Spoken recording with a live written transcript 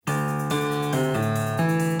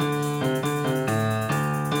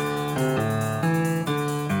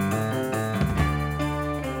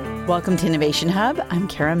Welcome to Innovation Hub. I'm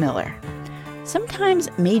Kara Miller. Sometimes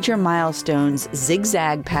major milestones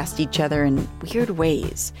zigzag past each other in weird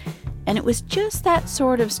ways. And it was just that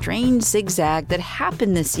sort of strange zigzag that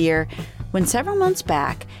happened this year when several months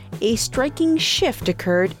back, a striking shift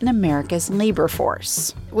occurred in America's labor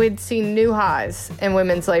force. We'd seen new highs in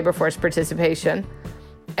women's labor force participation.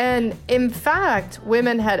 And in fact,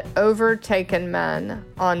 women had overtaken men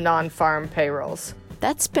on non-farm payrolls.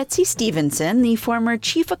 That's Betsy Stevenson, the former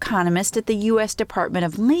chief economist at the U.S. Department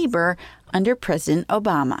of Labor under President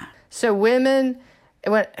Obama. So women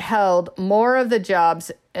held more of the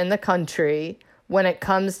jobs in the country when it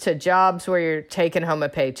comes to jobs where you're taking home a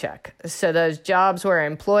paycheck. So those jobs where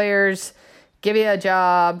employers give you a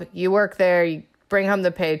job, you work there, you bring home the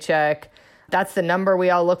paycheck. That's the number we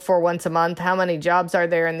all look for once a month. How many jobs are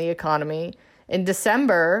there in the economy? In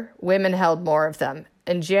December, women held more of them.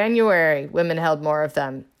 In January, women held more of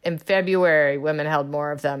them. In February, women held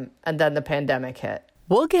more of them. And then the pandemic hit.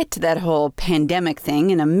 We'll get to that whole pandemic thing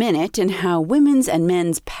in a minute and how women's and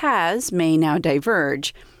men's paths may now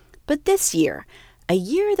diverge. But this year, a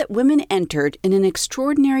year that women entered in an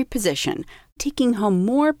extraordinary position, taking home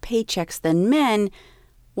more paychecks than men,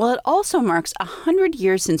 well, it also marks 100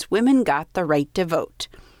 years since women got the right to vote.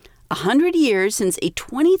 100 years since a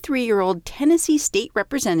 23-year-old Tennessee state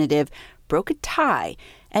representative broke a tie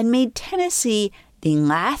and made Tennessee the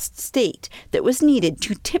last state that was needed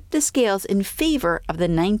to tip the scales in favor of the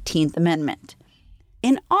 19th Amendment.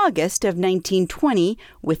 In August of 1920,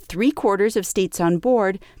 with 3/4 of states on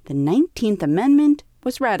board, the 19th Amendment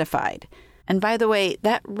was ratified. And by the way,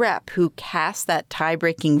 that rep who cast that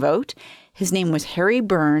tie-breaking vote, his name was Harry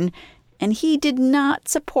Byrne, and he did not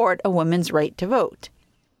support a woman's right to vote.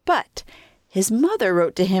 But his mother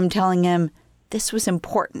wrote to him telling him this was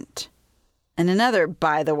important. And another,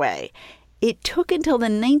 by the way, it took until the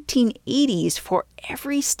 1980s for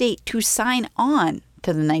every state to sign on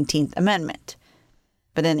to the 19th Amendment.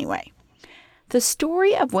 But anyway, the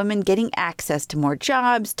story of women getting access to more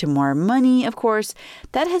jobs, to more money, of course,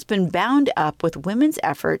 that has been bound up with women's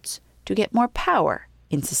efforts to get more power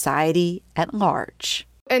in society at large.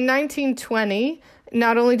 In 1920,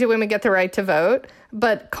 not only did women get the right to vote,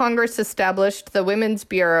 but Congress established the Women's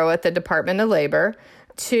Bureau at the Department of Labor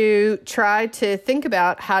to try to think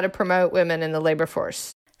about how to promote women in the labor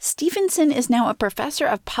force. Stevenson is now a professor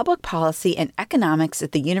of public policy and economics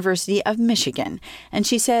at the University of Michigan, and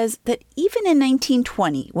she says that even in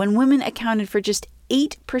 1920, when women accounted for just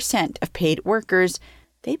 8% of paid workers,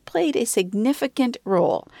 they played a significant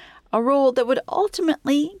role, a role that would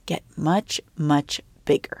ultimately get much, much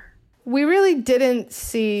bigger. We really didn't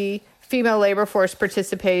see female labor force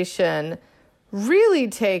participation really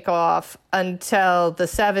take off until the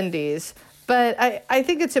 70s. But I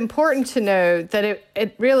think it's important to note that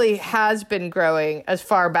it really has been growing as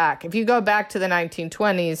far back. If you go back to the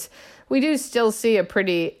 1920s, we do still see a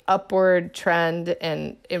pretty upward trend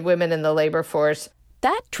in women in the labor force.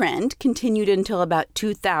 That trend continued until about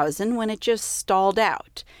 2000 when it just stalled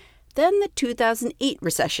out. Then the 2008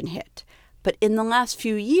 recession hit. But in the last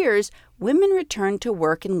few years, women returned to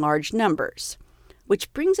work in large numbers.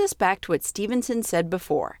 Which brings us back to what Stevenson said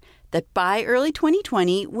before, that by early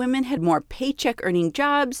 2020, women had more paycheck-earning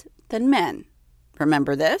jobs than men.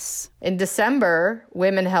 Remember this? In December,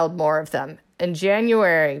 women held more of them. In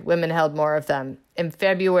January, women held more of them. In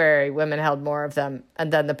February, women held more of them.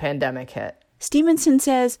 And then the pandemic hit. Stevenson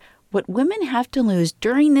says what women have to lose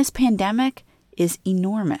during this pandemic is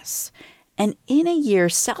enormous. And in a year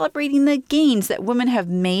celebrating the gains that women have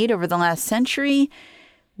made over the last century,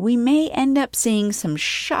 we may end up seeing some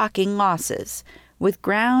shocking losses with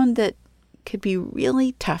ground that could be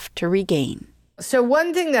really tough to regain. So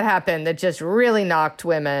one thing that happened that just really knocked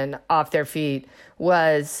women off their feet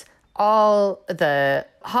was all the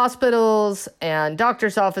hospitals and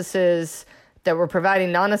doctors' offices that were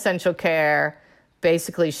providing non-essential care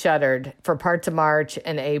basically shuttered for parts of March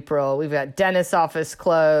and April. We've got dentist's office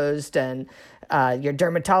closed and your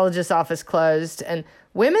dermatologist's office closed. And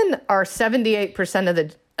women are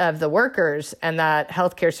 78% of the workers in that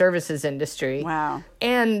healthcare services industry. Wow.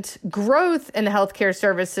 And growth in healthcare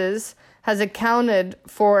services has accounted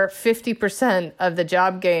for 50% of the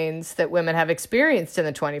job gains that women have experienced in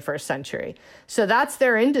the 21st century. So that's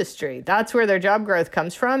their industry. That's where their job growth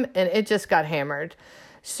comes from, and it just got hammered.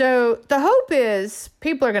 So the hope is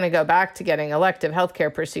people are going to go back to getting elective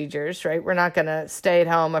healthcare procedures, right? We're not going to stay at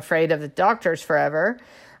home afraid of the doctors forever.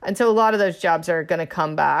 And so a lot of those jobs are going to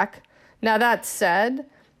come back. Now, that said,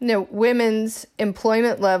 women's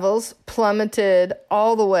employment levels plummeted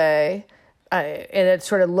all the way in its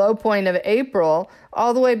sort of low point of April,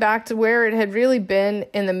 all the way back to where it had really been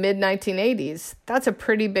in the mid-1980s. That's a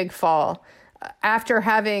pretty big fall after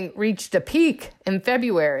having reached a peak in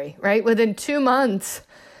February, right? Within 2 months,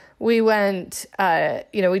 we went,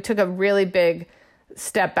 we took a really big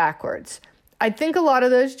step backwards. I think a lot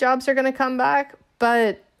of those jobs are going to come back,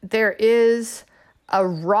 but there is a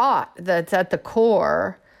rot that's at the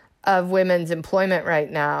core of women's employment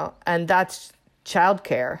right now, and that's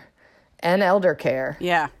childcare and elder care.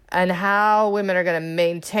 Yeah. And how women are going to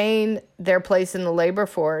maintain their place in the labor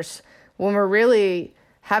force when we're really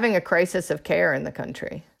having a crisis of care in the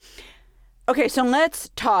country. Okay, so let's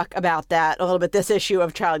talk about that a little bit, this issue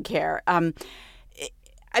of childcare.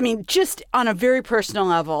 Just on a very personal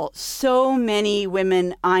level, so many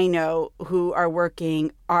women I know who are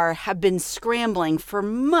working have been scrambling for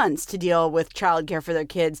months to deal with childcare for their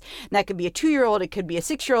kids. And that could be a 2-year-old, it could be a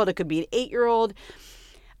 6-year-old, it could be an 8-year-old.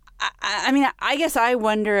 I guess I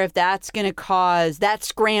wonder if that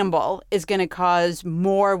scramble is going to cause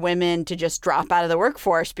more women to just drop out of the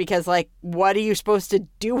workforce because, what are you supposed to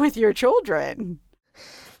do with your children?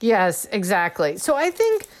 Yes, exactly. So I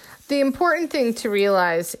think the important thing to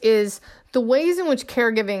realize is the ways in which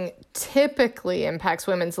caregiving typically impacts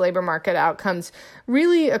women's labor market outcomes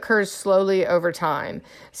really occurs slowly over time.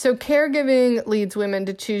 So caregiving leads women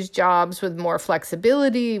to choose jobs with more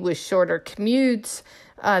flexibility, with shorter commutes.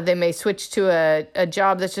 They may switch to a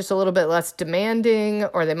job that's just a little bit less demanding,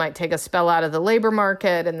 or they might take a spell out of the labor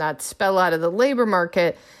market, and that spell out of the labor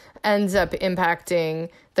market ends up impacting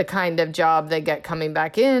the kind of job they get coming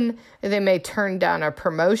back in. They may turn down a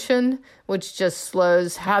promotion, which just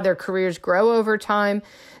slows how their careers grow over time.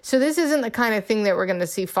 So this isn't the kind of thing that we're going to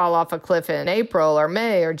see fall off a cliff in April or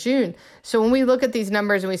May or June. So when we look at these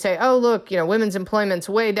numbers and we say, oh, look, women's employment's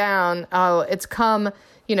way down. Oh, it's come,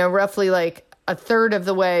 roughly a third of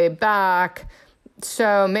the way back.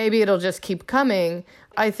 So maybe it'll just keep coming.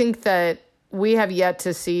 I think that we have yet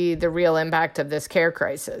to see the real impact of this care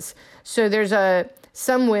crisis. So there's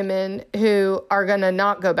some women who are going to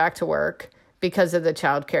not go back to work because of the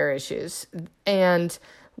child care issues. And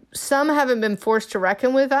some haven't been forced to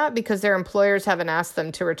reckon with that because their employers haven't asked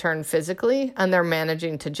them to return physically, and they're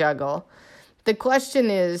managing to juggle. The question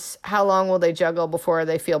is, how long will they juggle before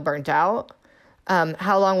they feel burnt out?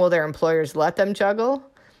 How long will their employers let them juggle?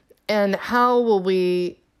 And how will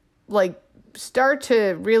we start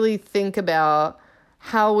to really think about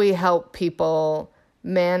how we help people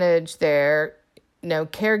manage their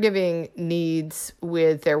caregiving needs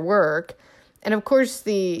with their work? And of course,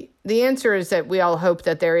 the answer is that we all hope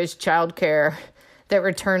that there is childcare that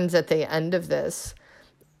returns at the end of this.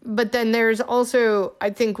 But then there's also, I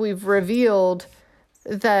think we've revealed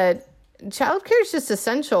that childcare is just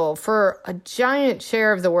essential for a giant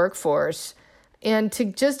share of the workforce. And to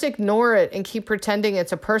just ignore it and keep pretending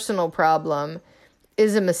it's a personal problem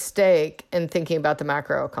is a mistake in thinking about the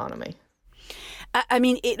macroeconomy.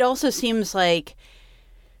 It also seems like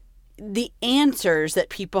the answers that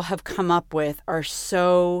people have come up with are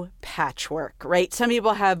so patchwork, right? Some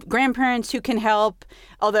people have grandparents who can help,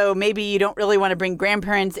 although maybe you don't really want to bring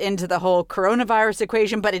grandparents into the whole coronavirus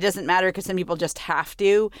equation, but it doesn't matter because some people just have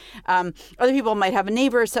to. Other people might have a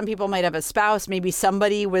neighbor. Some people might have a spouse. Maybe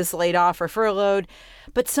somebody was laid off or furloughed.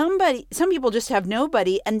 But some people just have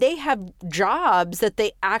nobody, and they have jobs that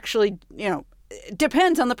they actually, it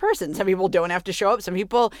depends on the person. Some people don't have to show up. Some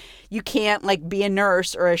people, you can't be a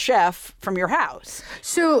nurse or a chef from your house.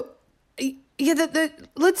 So,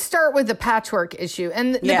 let's start with the patchwork issue.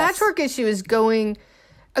 And the patchwork issue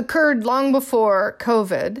occurred long before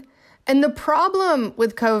COVID. And the problem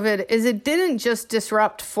with COVID is it didn't just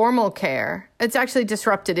disrupt formal care. It's actually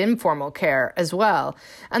disrupted informal care as well.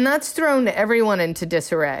 And that's thrown everyone into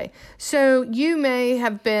disarray. So you may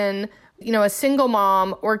have been a single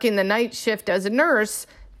mom working the night shift as a nurse,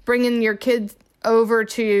 bringing your kids over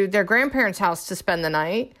to their grandparents' house to spend the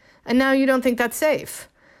night, and now you don't think that's safe.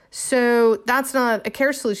 So that's not a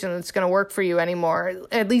care solution that's going to work for you anymore.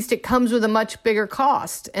 At least it comes with a much bigger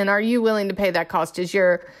cost. And are you willing to pay that cost?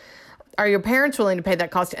 Are your parents willing to pay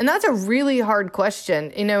that cost? And that's a really hard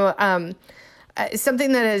question.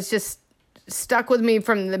 Something that has just stuck with me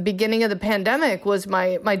from the beginning of the pandemic was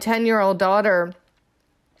my 10-year-old daughter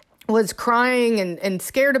was crying and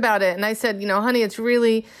scared about it. And I said, honey, it's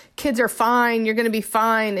really, kids are fine. You're going to be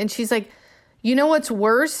fine. And she's like, what's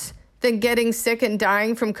worse than getting sick and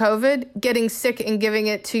dying from COVID? Getting sick and giving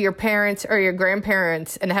it to your parents or your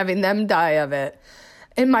grandparents and having them die of it.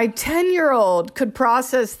 And my 10-year-old could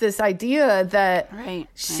process this idea that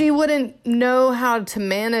she wouldn't know how to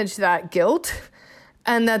manage that guilt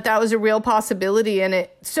and that was a real possibility. And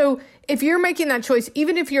so if you're making that choice,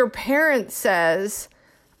 even if your parent says,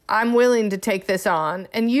 I'm willing to take this on,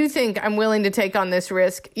 and you think I'm willing to take on this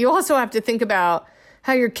risk, you also have to think about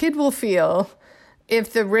how your kid will feel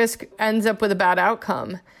if the risk ends up with a bad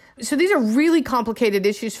outcome. So these are really complicated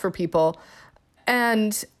issues for people.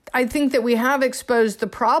 And I think that we have exposed the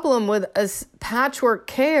problem with a patchwork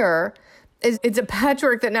care. It's a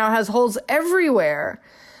patchwork that now has holes everywhere.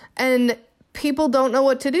 And people don't know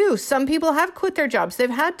what to do. Some people have quit their jobs. They've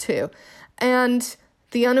had to. And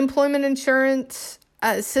the unemployment insurance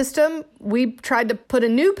system, we tried to put a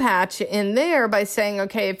new patch in there by saying,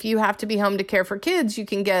 okay, if you have to be home to care for kids, you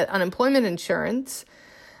can get unemployment insurance.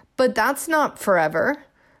 But that's not forever,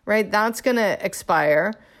 right? That's going to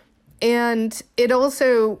expire. And it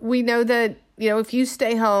also, we know that, if you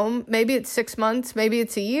stay home, maybe it's 6 months, maybe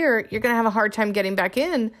it's a year, you're going to have a hard time getting back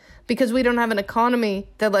in because we don't have an economy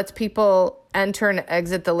that lets people enter and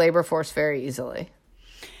exit the labor force very easily.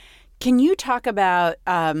 Can you talk about,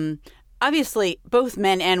 obviously, both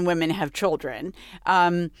men and women have children.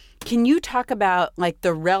 Can you talk about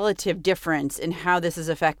the relative difference in how this is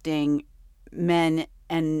affecting men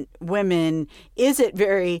and women? Is it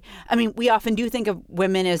we often do think of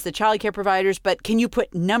women as the childcare providers, but can you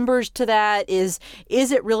put numbers to that? Is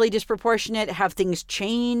it really disproportionate? Have things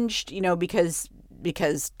changed,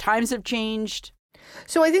 because times have changed?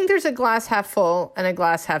 So I think there's a glass half full and a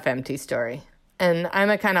glass half empty story. And I'm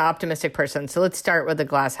a kind of optimistic person. So let's start with the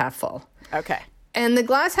glass half full. Okay. And the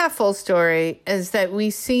glass half full story is that we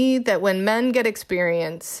see that when men get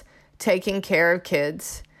experience taking care of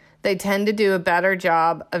kids, they tend to do a better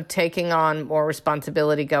job of taking on more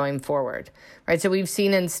responsibility going forward, right? So we've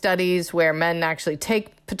seen in studies where men actually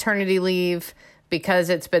take paternity leave because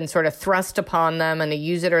it's been sort of thrust upon them in a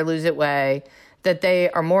use it or lose it way, that they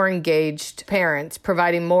are more engaged parents,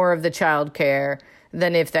 providing more of the child care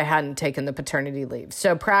than if they hadn't taken the paternity leave.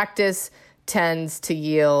 So practice tends to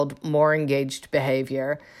yield more engaged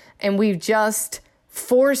behavior. And we've just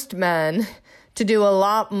forced men to do a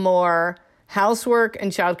lot more housework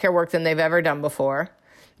and childcare work than they've ever done before.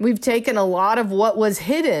 We've taken a lot of what was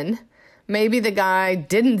hidden. Maybe the guy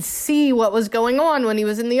didn't see what was going on when he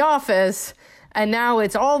was in the office, and now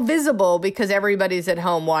it's all visible because everybody's at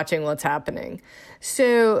home watching what's happening.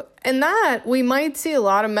 So in that, we might see a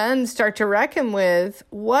lot of men start to reckon with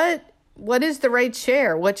what is the right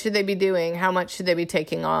share? What should they be doing? How much should they be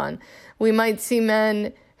taking on? We might see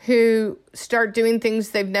men who start doing things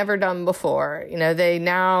they've never done before.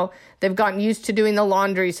 They've gotten used to doing the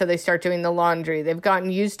laundry, so they start doing the laundry. They've gotten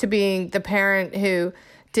used to being the parent who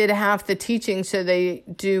did half the teaching, so they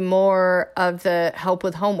do more of the help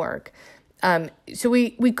with homework. So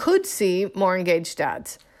we could see more engaged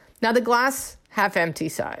dads. Now, the glass half empty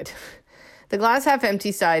side. The glass half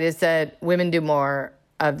empty side is that women do more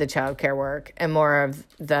of the childcare work and more of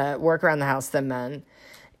the work around the house than men.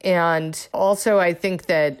 And also, I think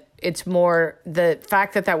that it's more the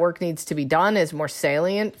fact that work needs to be done is more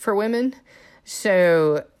salient for women.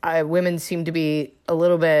 So women seem to be a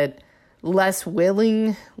little bit less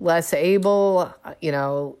willing, less able,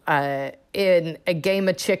 in a game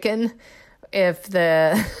of chicken. If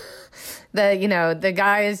the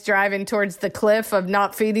guy is driving towards the cliff of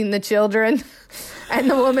not feeding the children and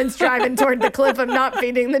the woman's driving toward the cliff of not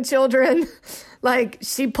feeding the children,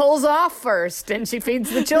 she pulls off first and she feeds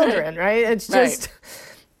the children, right? It's just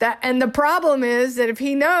that. And the problem is that if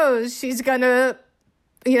he knows she's going to,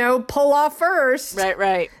 pull off first,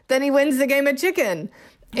 right, then he wins the game of chicken.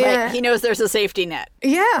 Right. He knows there's a safety net.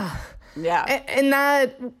 Yeah. Yeah. And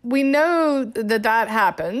that we know that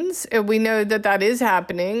happens. We know that is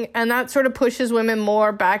happening. And that sort of pushes women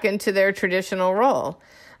more back into their traditional role.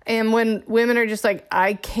 And when women are just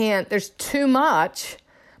I can't, there's too much,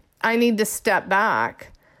 I need to step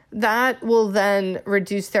back, that will then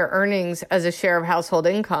reduce their earnings as a share of household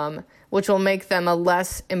income, which will make them a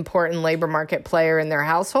less important labor market player in their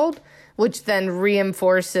household, which then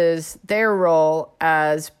reinforces their role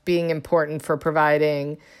as being important for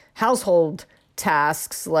providing household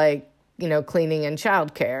tasks like, cleaning and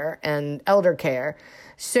childcare and elder care.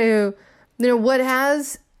 So, what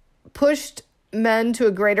has pushed men to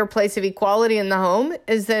a greater place of equality in the home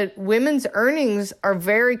is that women's earnings are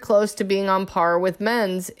very close to being on par with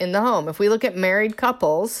men's in the home. If we look at married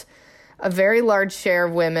couples, a very large share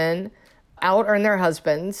of women out-earn their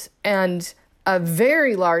husbands, and a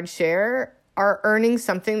very large share are earning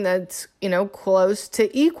something that's, close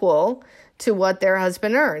to equal to what their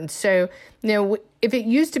husband earns. So, if it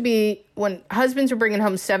used to be when husbands were bringing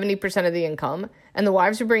home 70% of the income and the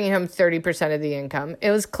wives were bringing home 30% of the income, it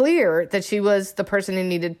was clear that she was the person who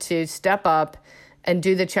needed to step up and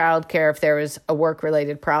do the childcare if there was a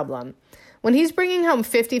work-related problem. when he's bringing home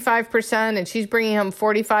 55% and she's bringing home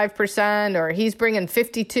 45%, or he's bringing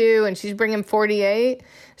 52 and she's bringing 48,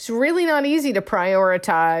 it's really not easy to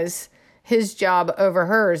prioritize his job over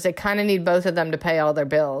hers. They kind of need both of them to pay all their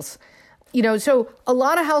bills. So a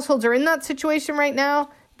lot of households are in that situation right now.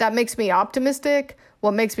 That makes me optimistic.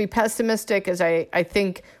 What makes me pessimistic is I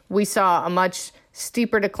think we saw a much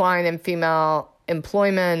steeper decline in female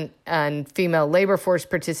employment and female labor force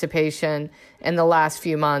participation in the last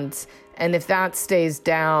few months. And if that stays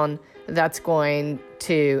down, that's going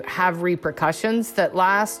to have repercussions that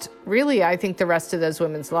last, really, I think, the rest of those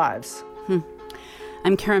women's lives.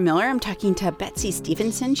 I'm Kara Miller. I'm talking to Betsy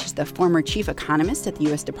Stevenson. She's the former chief economist at the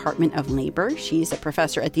U.S. Department of Labor. She's a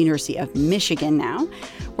professor at the University of Michigan now.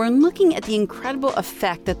 We're looking at the incredible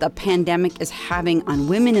effect that the pandemic is having on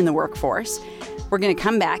women in the workforce. We're going to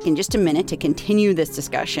come back in just a minute to continue this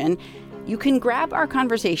discussion. You can grab our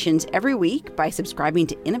conversations every week by subscribing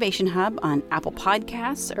to Innovation Hub on Apple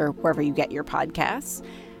Podcasts or wherever you get your podcasts.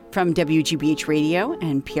 From WGBH Radio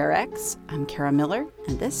and PRX, I'm Kara Miller,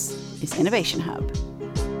 and this is Innovation Hub.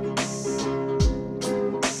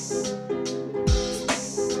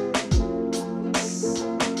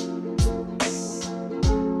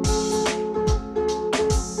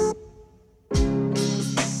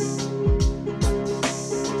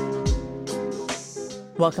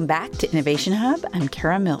 Welcome back to Innovation Hub. I'm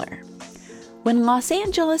Kara Miller. When Los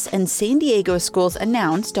Angeles and San Diego schools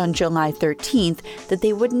announced on July 13th that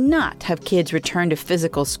they would not have kids return to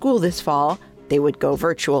physical school this fall, they would go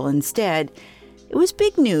virtual instead, it was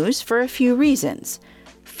big news for a few reasons.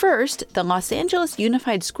 First, the Los Angeles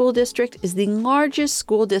Unified School District is the largest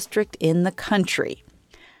school district in the country.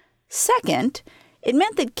 Second, it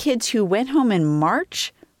meant that kids who went home in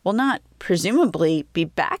March will not presumably be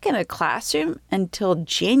back in a classroom until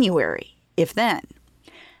January, if then.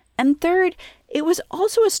 And third, it was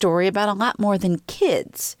also a story about a lot more than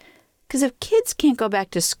kids. Because if kids can't go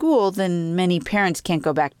back to school, then many parents can't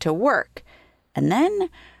go back to work. And then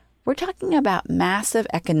we're talking about massive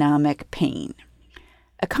economic pain.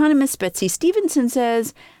 Economist Betsy Stevenson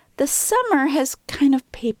says the summer has kind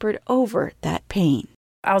of papered over that pain.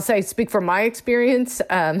 I'll speak from my experience.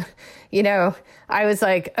 I was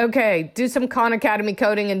like, okay, do some Khan Academy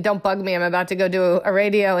coding and don't bug me. I'm about to go do a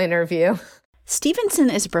radio interview.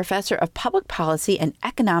 Stevenson is a professor of public policy and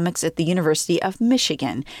economics at the University of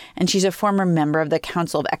Michigan, and she's a former member of the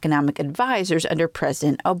Council of Economic Advisors under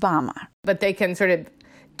President Obama. But they can sort of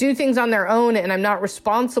do things on their own, and I'm not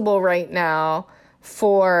responsible right now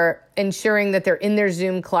for ensuring that they're in their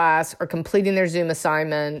Zoom class or completing their Zoom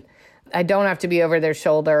assignment. I don't have to be over their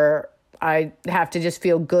shoulder. I have to just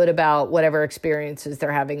feel good about whatever experiences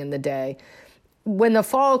they're having in the day. When the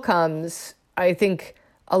fall comes, I think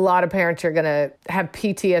a lot of parents are going to have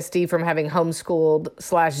PTSD from having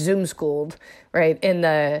homeschooled/Zoom schooled, right, in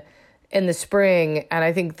the spring. And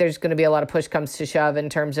I think there's going to be a lot of push comes to shove in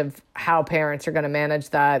terms of how parents are going to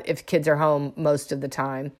manage that if kids are home most of the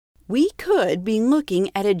time. We could be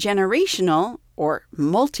looking at a generational or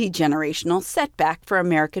multi-generational setback for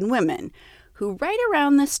American women, who right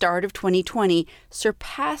around the start of 2020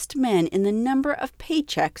 surpassed men in the number of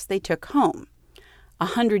paychecks they took home.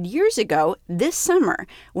 100 years ago, this summer,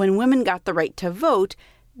 when women got the right to vote,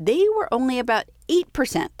 they were only about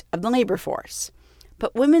 8% of the labor force.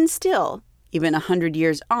 But women still, even 100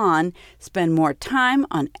 years on, spend more time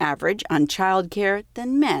on average on childcare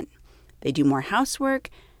than men. They do more housework,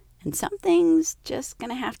 and something's just going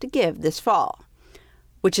to have to give this fall.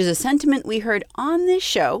 Which is a sentiment we heard on this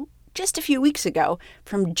show just a few weeks ago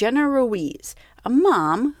from Jenna Ruiz, a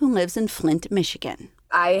mom who lives in Flint, Michigan.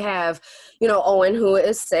 I have, Owen, who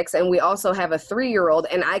is 6, and we also have a 3-year-old,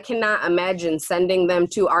 and I cannot imagine sending them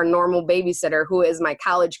to our normal babysitter, who is my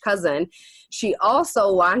college cousin. She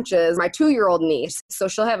also watches my 2-year-old niece. So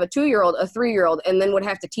she'll have a 2-year-old, a 3-year-old, and then would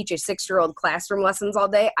have to teach a 6-year-old classroom lessons all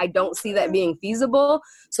day. I don't see that being feasible.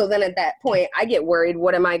 So then at that point, I get worried,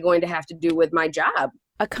 what am I going to have to do with my job?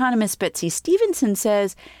 Economist Betsy Stevenson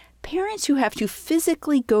says parents who have to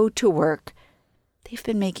physically go to work, they've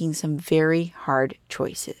been making some very hard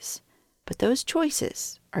choices. But those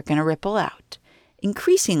choices are going to ripple out,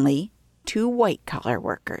 increasingly to white-collar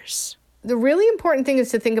workers. The really important thing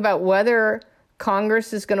is to think about whether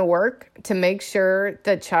Congress is going to work to make sure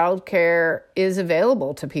that childcare is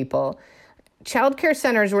available to people. Childcare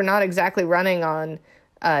centers were not exactly running on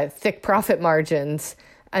thick profit margins.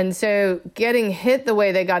 And so getting hit the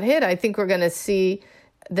way they got hit, I think we're going to see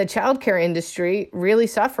the childcare industry really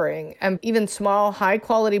suffering, and even small,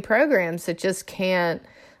 high-quality programs that just can't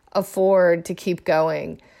afford to keep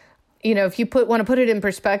going. If you want to put it in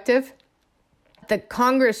perspective, The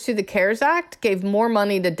Congress, through the CARES Act, gave more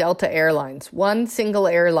money to Delta Airlines, one single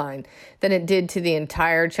airline, than it did to the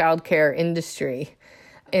entire childcare industry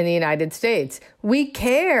in the United States. We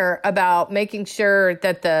care about making sure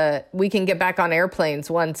that we can get back on airplanes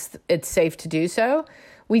once it's safe to do so.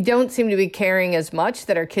 We don't seem to be caring as much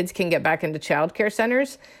that our kids can get back into childcare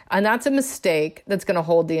centers. And that's a mistake that's going to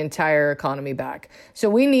hold the entire economy back. So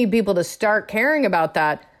we need people to start caring about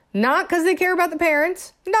that, not because they care about the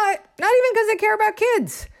parents, not even because they care about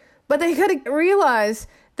kids, but they got to realize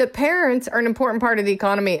that parents are an important part of the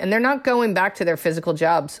economy and they're not going back to their physical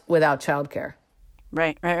jobs without childcare.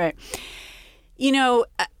 Right. You know,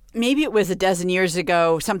 maybe it was a dozen years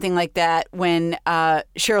ago, something like that, when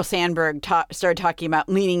Sheryl Sandberg started talking about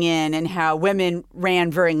leaning in and how women ran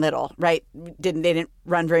very little, right? They didn't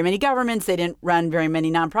run very many governments. They didn't run very many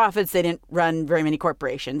nonprofits. They didn't run very many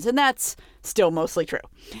corporations. And that's still mostly true.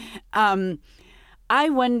 I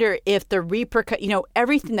wonder if the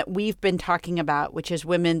everything that we've been talking about, which is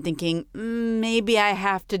women thinking, maybe I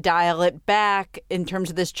have to dial it back in terms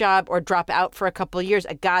of this job or drop out for a couple of years.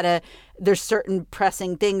 There's certain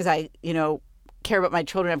pressing things care about my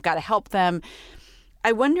children. I've got to help them.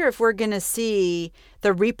 I wonder if we're going to see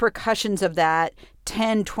the repercussions of that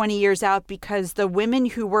 10, 20 years out, because the women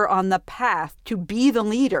who were on the path to be the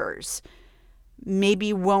leaders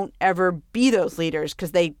maybe won't ever be those leaders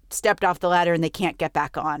because they stepped off the ladder and they can't get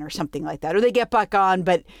back on or something like that. Or they get back on,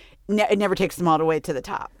 but it never takes them all the way to the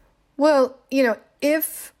top. Well,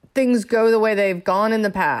 if things go the way they've gone in the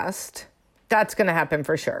past, that's going to happen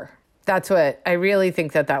for sure. I really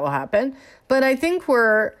think that will happen. But I think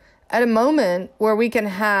we're at a moment where we can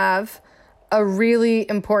have a really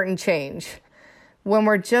important change when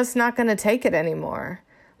we're just not going to take it anymore.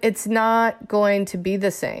 It's not going to be the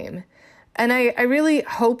same. And I really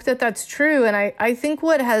hope that that's true. And I think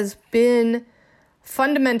what has been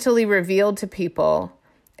fundamentally revealed to people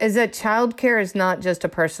is that childcare is not just a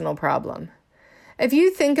personal problem. If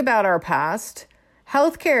you think about our past,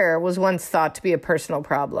 healthcare was once thought to be a personal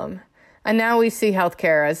problem. And now we see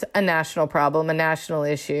healthcare as a national problem, a national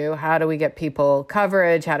issue. How do we get people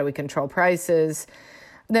coverage? How do we control prices?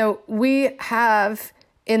 Now, we have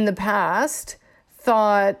in the past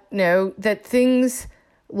thought, that things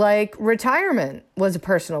like retirement was a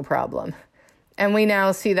personal problem. And we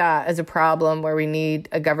now see that as a problem where we need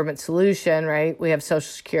a government solution, right? We have Social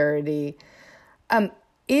Security. It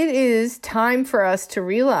is time for us to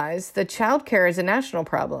realize that childcare is a national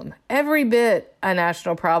problem, every bit a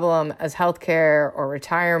national problem as healthcare or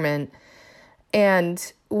retirement.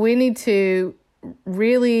 And we need to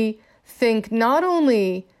really think not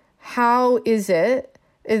only how is it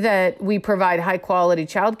that we provide high quality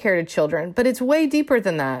childcare to children, but it's way deeper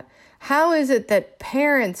than that. How is it that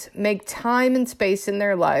parents make time and space in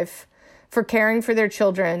their life for caring for their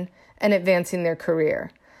children and advancing their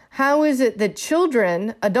career? How is it that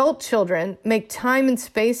children, adult children, make time and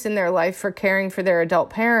space in their life for caring for their adult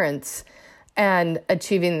parents and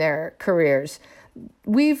achieving their careers?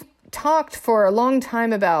 We've talked for a long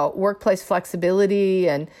time about workplace flexibility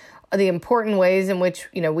and the important ways in which,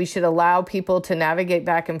 we should allow people to navigate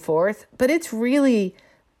back and forth. But it's really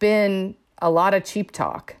been a lot of cheap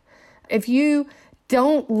talk. If you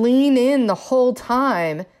don't lean in the whole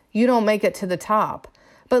time, you don't make it to the top.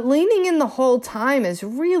 But leaning in the whole time is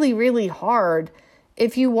really, really hard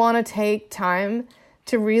if you want to take time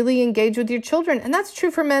to really engage with your children. And that's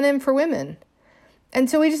true for men and for women. And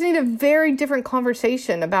so we just need a very different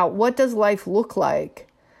conversation about what does life look like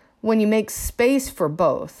when you make space for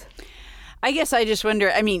both. I guess I just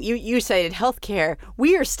wonder, you cited healthcare.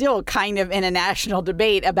 We are still kind of in a national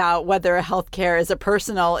debate about whether healthcare is a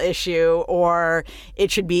personal issue or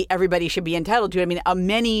everybody should be entitled to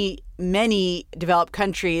it. Many developed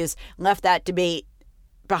countries left that debate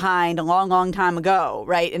behind a long, long time ago,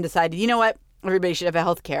 right? And decided, you know what? Everybody should have a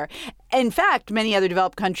health care. In fact, many other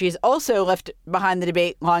developed countries also left behind the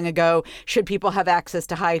debate long ago, should people have access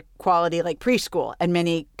to high quality like preschool? And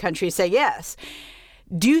many countries say yes.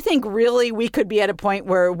 Do you think really we could be at a point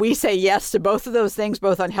where we say yes to both of those things,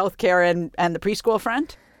 both on healthcare and the preschool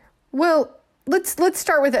front? Well, let's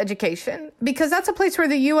start with education, because that's a place where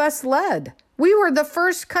the U.S. led. We were the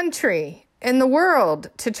first country in the world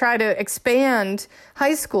to try to expand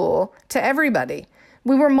high school to everybody.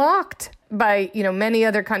 We were mocked by, many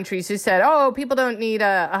other countries who said, oh, people don't need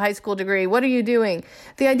a high school degree. What are you doing?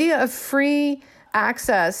 The idea of free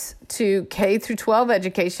access to K through 12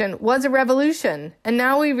 education was a revolution. And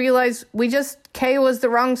now we realize K was the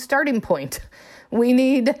wrong starting point. We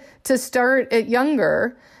need to start it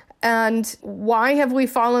younger. And why have we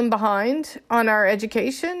fallen behind on our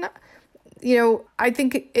education? I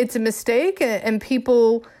think it's a mistake, and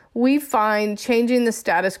people we find changing the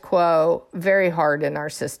status quo very hard in our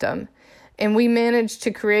system. And we managed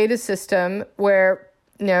to create a system where,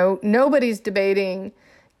 nobody's debating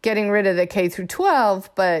getting rid of the K through 12,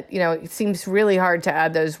 but, it seems really hard to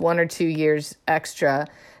add those 1 or 2 years extra.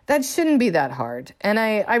 That shouldn't be that hard. And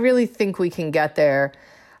I really think we can get there.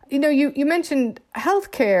 You mentioned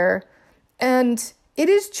healthcare, and it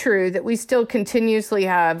is true that we still continuously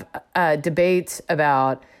have debates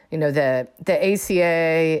about, the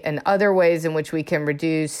ACA and other ways in which we can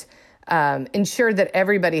ensure that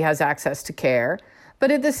everybody has access to care. But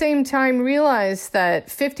at the same time, realize that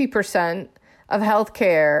 50% of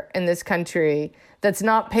healthcare in this country that's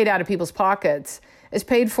not paid out of people's pockets is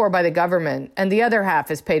paid for by the government, and the other half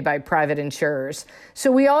is paid by private insurers.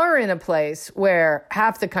 So we are in a place where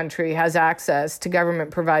half the country has access to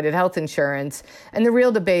government-provided health insurance, and the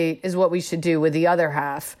real debate is what we should do with the other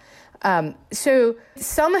half. So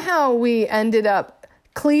somehow we ended up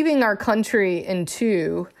cleaving our country in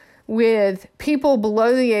two, with people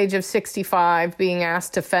below the age of 65 being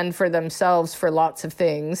asked to fend for themselves for lots of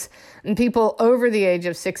things, and people over the age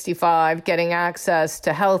of 65 getting access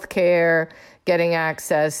to health care, getting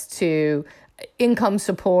access to income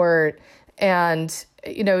support. And,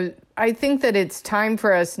 I think that it's time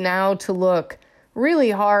for us now to look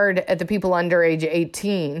really hard at the people under age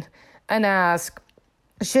 18 and ask,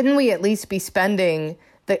 shouldn't we at least be putting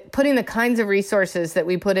the kinds of resources that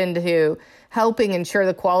we put into helping ensure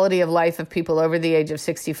the quality of life of people over the age of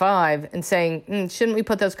 65, and saying, shouldn't we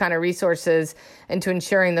put those kind of resources into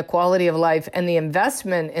ensuring the quality of life and the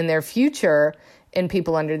investment in their future in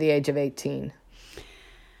people under the age of 18?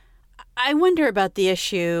 I wonder about the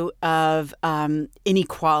issue of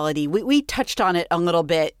inequality. We touched on it a little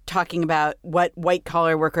bit, talking about what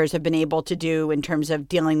white-collar workers have been able to do in terms of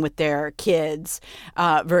dealing with their kids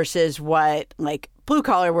versus what,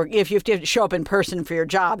 blue-collar work, if you have to show up in person for your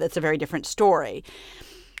job, that's a very different story.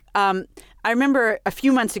 I remember a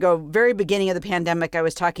few months ago, very beginning of the pandemic, I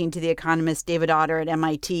was talking to the economist David Otter at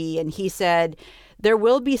MIT, and he said there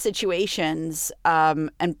will be situations,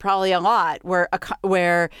 and probably a lot,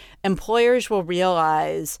 where employers will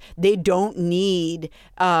realize they don't need,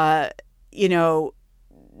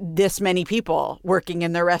 this many people working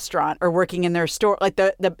in their restaurant or working in their store. Like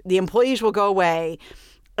the employees will go away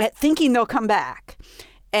thinking they'll come back,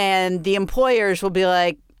 and the employers will be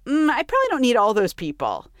like, I probably don't need all those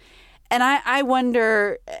people. And I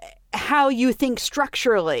wonder how you think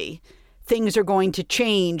structurally things are going to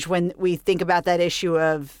change when we think about that issue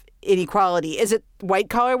of inequality. Is it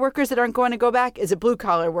white-collar workers that aren't going to go back? Is it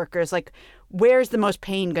blue-collar workers? Where's the most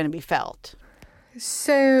pain going to be felt?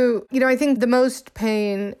 So, I think the most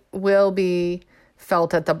pain will be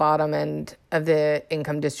felt at the bottom end of the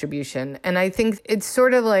income distribution. And I think it's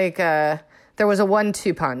sort of like there was a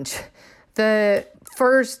 1-2 punch. The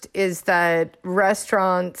first is that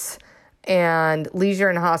restaurants and leisure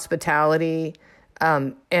and hospitality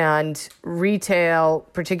and retail,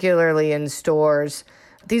 particularly in stores,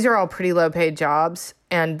 these are all pretty low-paid jobs,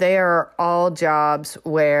 and they are all jobs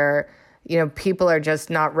where, people are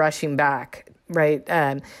just not rushing back. Right.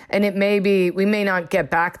 And it may be, we may not get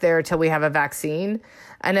back there till we have a vaccine.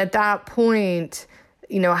 And at that point,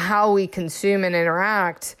 how we consume and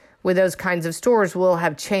interact with those kinds of stores will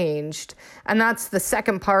have changed. And that's the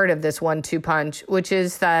second part of this 1-2 punch, which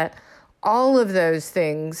is that all of those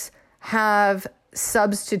things have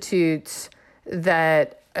substitutes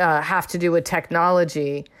that have to do with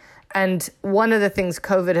technology. And one of the things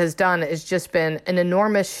COVID has done has just been an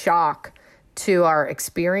enormous shock to our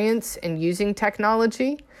experience in using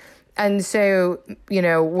technology. And so,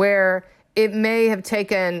 where it may have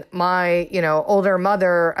taken my, older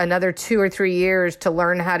mother another 2 or 3 years to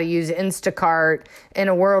learn how to use Instacart in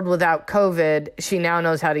a world without COVID, she now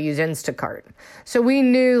knows how to use Instacart. So we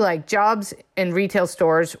knew jobs in retail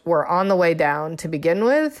stores were on the way down to begin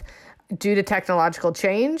with due to technological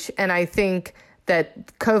change. And I think that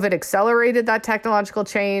COVID accelerated that technological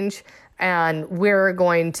change, and we're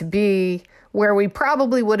going to be where we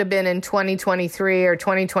probably would have been in 2023 or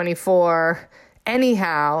 2024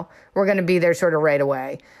 anyhow. We're going to be there sort of right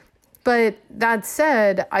away. But that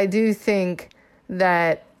said, I do think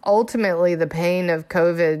that ultimately the pain of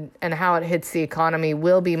COVID and how it hits the economy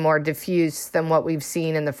will be more diffuse than what we've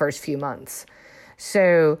seen in the first few months.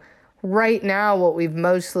 So right now, what we've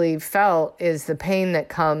mostly felt is the pain that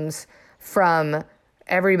comes from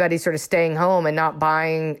everybody sort of staying home and not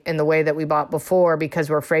buying in the way that we bought before because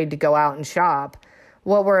we're afraid to go out and shop.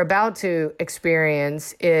 What we're about to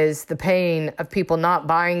experience is the pain of people not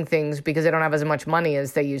buying things because they don't have as much money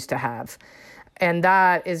as they used to have. And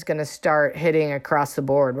that is going to start hitting across the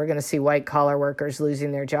board. We're going to see white-collar workers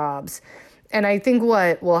losing their jobs. And I think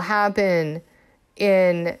what will happen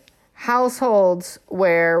in households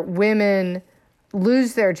where women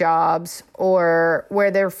lose their jobs or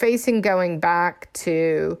where they're facing going back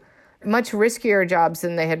to much riskier jobs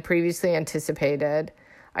than they had previously anticipated,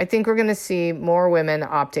 I think we're going to see more women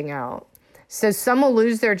opting out. So some will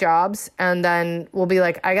lose their jobs and then will be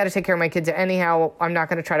like, I got to take care of my kids anyhow. I'm not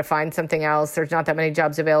going to try to find something else. There's not that many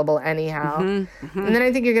jobs available anyhow. And then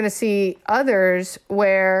I think you're going to see others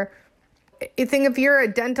where you think if you're a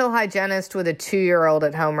dental hygienist with a 2-year-old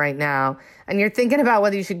at home right now, and you're thinking about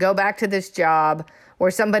whether you should go back to this job where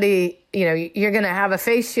somebody, you're going to have a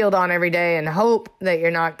face shield on every day and hope that you're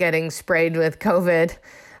not getting sprayed with COVID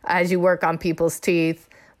as you work on people's teeth.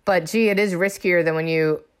 But gee, it is riskier than when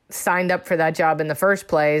you signed up for that job in the first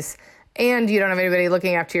place and you don't have anybody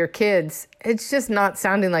looking after your kids. It's just not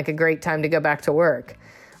sounding like a great time to go back to work.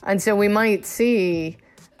 And so we might see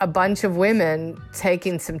a bunch of women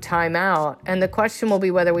taking some time out. And the question will be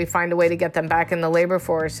whether we find a way to get them back in the labor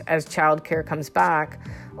force as childcare comes back,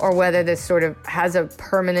 or whether this sort of has a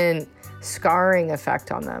permanent scarring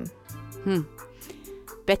effect on them.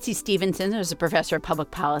 Betsy Stevenson is a professor of public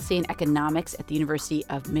policy and economics at the University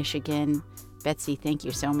of Michigan. Betsy, thank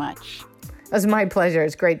you so much. It was my pleasure.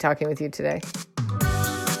 It's great talking with you today.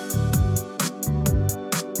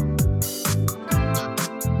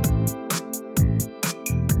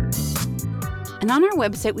 And on our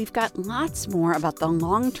website, we've got lots more about the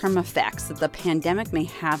long-term effects that the pandemic may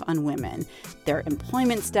have on women, their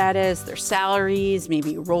employment status, their salaries,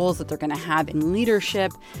 maybe roles that they're going to have in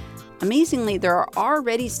leadership. Amazingly, there are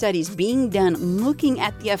already studies being done looking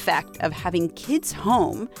at the effect of having kids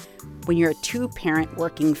home when you're a 2-parent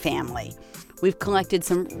working family. We've collected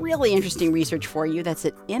some really interesting research for you. That's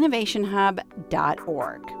at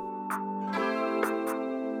innovationhub.org.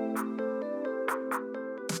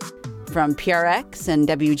 From PRX and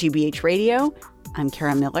WGBH Radio, I'm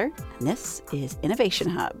Kara Miller, and this is Innovation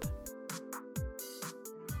Hub.